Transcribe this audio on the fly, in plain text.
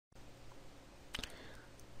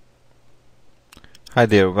Hi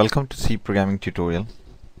there, welcome to C programming tutorial.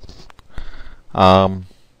 Um,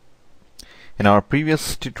 in our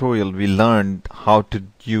previous tutorial we learned how to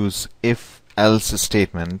use if-else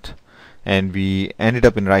statement, and we ended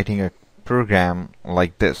up in writing a program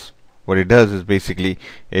like this. What it does is basically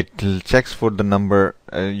it checks for the number,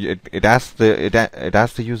 it asks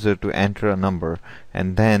the user to enter a number,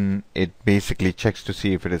 and then it basically checks to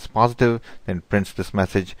see if it is positive, then prints this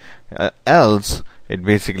message. Else it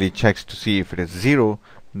basically checks to see if it is 0,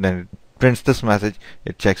 then it prints this message.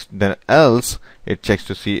 It checks, then else it checks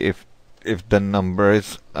to see if the number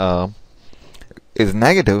is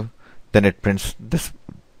negative, then it prints this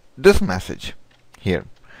message here.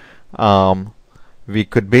 We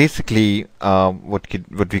could basically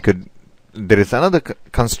there is another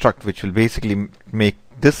construct which will basically make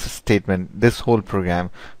this statement, this whole program,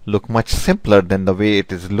 look much simpler than the way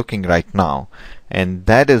it is looking right now, and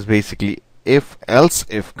that is basically if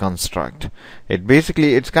construct.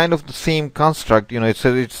 It's kind of the same construct,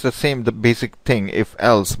 it's the same, the basic thing, if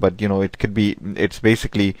else, but it's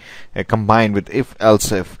basically combined with if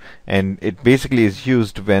else if, and it basically is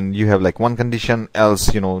used when you have like one condition, else,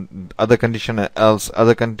 other condition, else,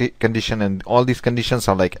 other condition, and all these conditions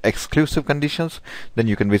are like exclusive conditions. Then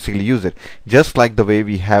you can basically use it just like the way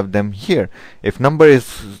we have them here. If number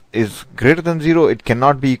is greater than 0, it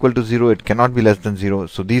cannot be equal to 0, it cannot be less than 0.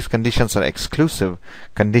 So these conditions are exclusive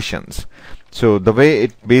conditions. So the way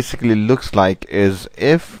it basically looks like is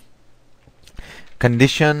if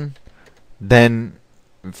condition, then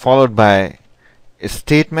followed by a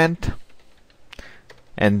statement,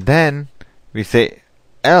 and then we say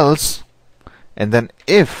else, and then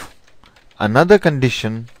if another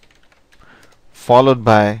condition followed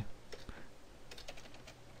by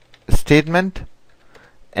a statement,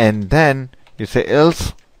 and then you say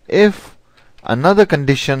else if another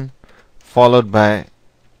condition followed by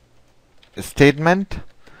a statement,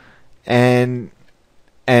 and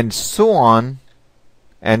so on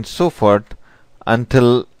and so forth,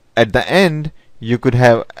 until at the end you could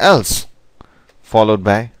have else followed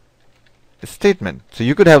by a statement. So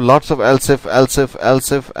you could have lots of else if, else if,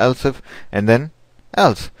 else if, else if, and then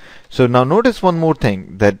else. So now notice one more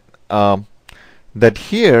thing, that that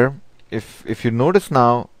here, if you notice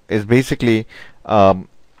now, is basically I'm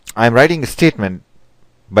writing a statement,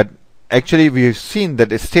 but actually we've seen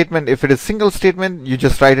that a statement, if it is single statement, you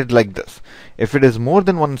just write it like this. If it is more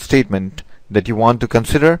than one statement that you want to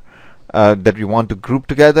consider, that you want to group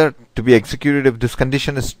together to be executed if this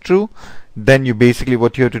condition is true, then you basically,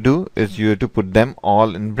 what you have to do is you have to put them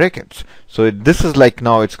all in brackets. So this is like,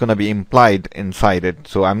 now it's going to be implied inside it,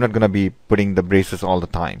 so I'm not going to be putting the braces all the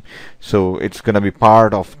time. So it's going to be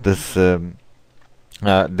part of this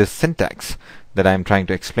this syntax that I'm trying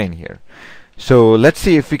to explain here. So let's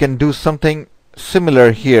see if we can do something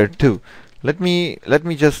similar here too. Let me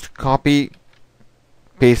just copy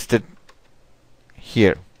paste it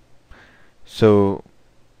here. So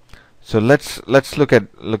let's look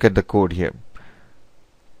at the code here.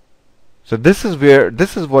 So this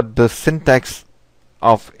is what the syntax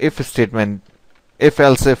of if statement, if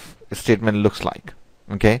else if statement looks like.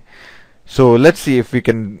 Okay, so let's see if we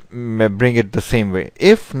can bring it the same way.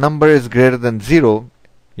 If number is greater than 0,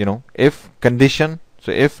 if condition,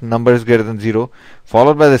 so if number is greater than 0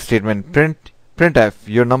 followed by the statement printf,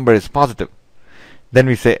 your number is positive. Then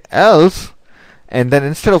we say else, and then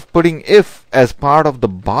instead of putting if as part of the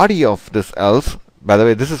body of this else, by the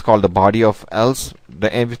way, this is called the body of else,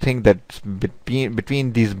 everything that's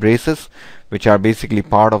between these braces, which are basically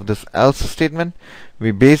part of this else statement, we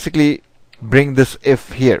basically bring this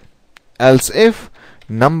if here. Else if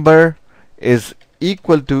number is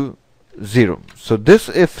equal to 0. So this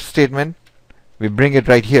if statement, we bring it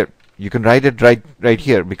right here. You can write it right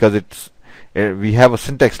here, because it's we have a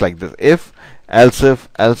syntax like this: if, else if,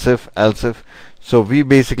 else if, else if. So we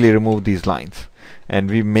basically remove these lines, and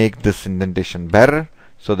we make this indentation better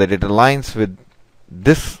so that it aligns with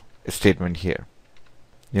this statement here,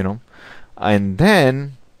 and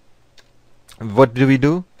then what do we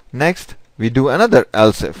do next? We do another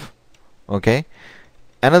else if. Okay,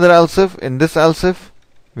 another else if. In this else if,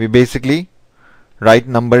 we basically write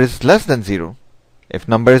number is less than 0 if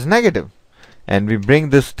number is negative, and we bring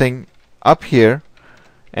this thing up here,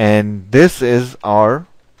 and this is our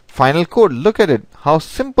final code. Look at it, how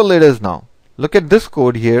simple it is now. Look at this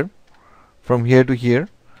code here, from here to here,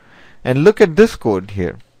 and look at this code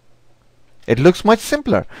here. It looks much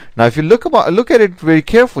simpler. Now if you look at it very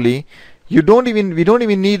carefully, we don't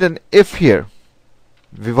even need an if here.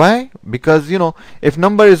 Why? Because if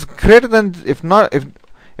number is greater than, if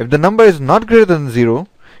the number is not greater than 0,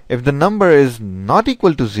 if the number is not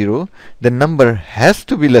equal to 0, the number has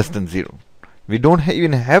to be less than 0. We don't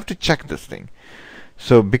even have to check this thing.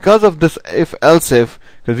 So because of this if else if,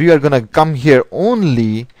 because we are gonna come here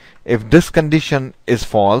only if this condition is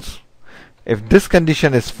false. If this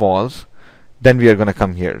condition is false, then we are going to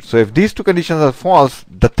come here. So if these two conditions are false,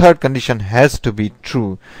 the third condition has to be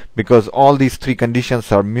true, because all these three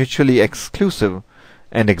conditions are mutually exclusive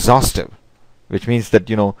and exhaustive, which means that,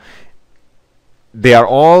 you know, they are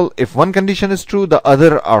all, if one condition is true, the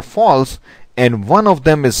other are false, and one of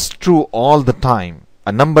them is true all the time.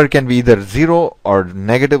 A number can be either 0 or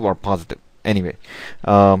negative or positive. Anyway,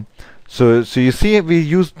 so you see, we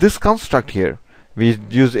use this construct here. We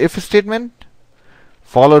use if statement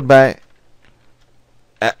followed by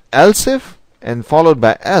else if and followed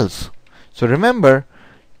by else. So remember,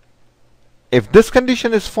 if this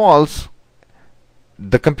condition is false,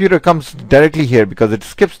 the computer comes directly here because it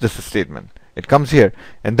skips this statement. It comes here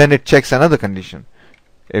and then it checks another condition.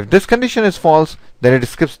 If this condition is false, then it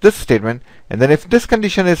skips this statement, and then if this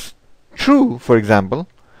condition is true, for example,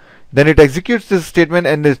 then it executes this statement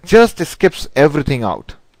and it just skips everything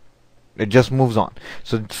out. It just moves on.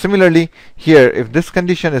 So similarly here, if this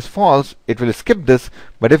condition is false, it will skip this,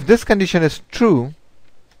 but if this condition is true,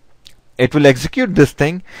 it will execute this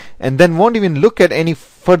thing and then won't even look at any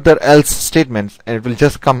further else statements, and it will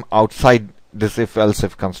just come outside this if else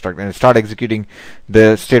if construct and start executing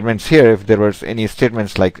the statements here. If there was any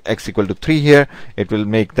statements like x equal to 3 here, it will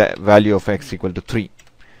make the value of x equal to 3.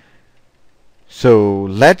 So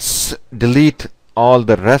let's delete all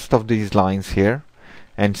the rest of these lines here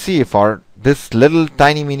and see if this little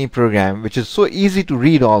tiny mini program, which is so easy to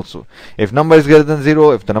read also. If number is greater than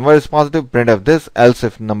 0, if the number is positive, printf this. Else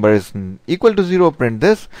if number is equal to 0, print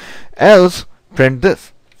this. Else print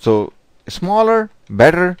this. So smaller,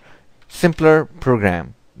 better, simpler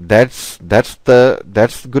program. That's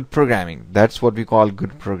good programming. That's what we call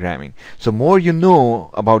good programming. So more you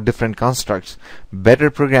know about different constructs,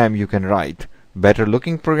 better program you can write. Better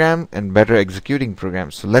looking program and better executing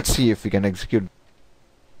programs. So let's see if we can execute.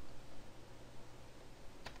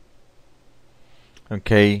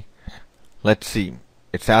 Okay, let's see.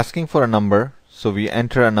 It's asking for a number, so we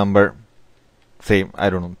enter a number, say, I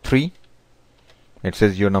don't know, 3. It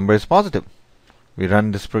says your number is positive. We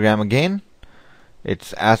run this program again.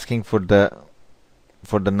 It's asking for the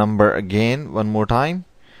number again one more time.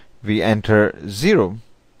 We enter 0.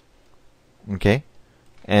 Okay,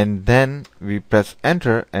 and then we press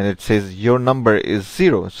enter and it says your number is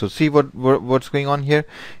 0. So see what's going on here.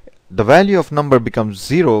 The value of number becomes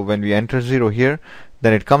 0 when we enter 0 here.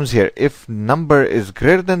 Then it comes here. If number is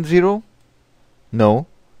greater than 0, no.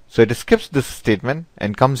 So it skips this statement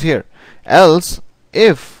and comes here. Else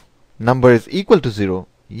if number is equal to 0,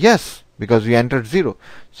 yes, because we entered 0.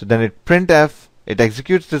 So then it printf, it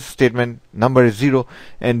executes this statement, number is 0,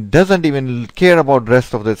 and doesn't even care about the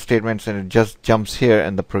rest of the statements, and it just jumps here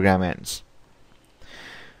and the program ends.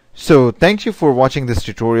 So thank you for watching this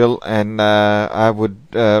tutorial, and I would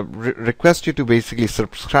request you to basically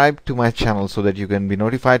subscribe to my channel so that you can be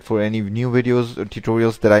notified for any new videos or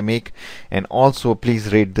tutorials that I make, and also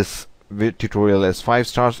please rate this tutorial as 5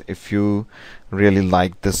 stars if you really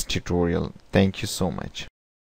like this tutorial. Thank you so much.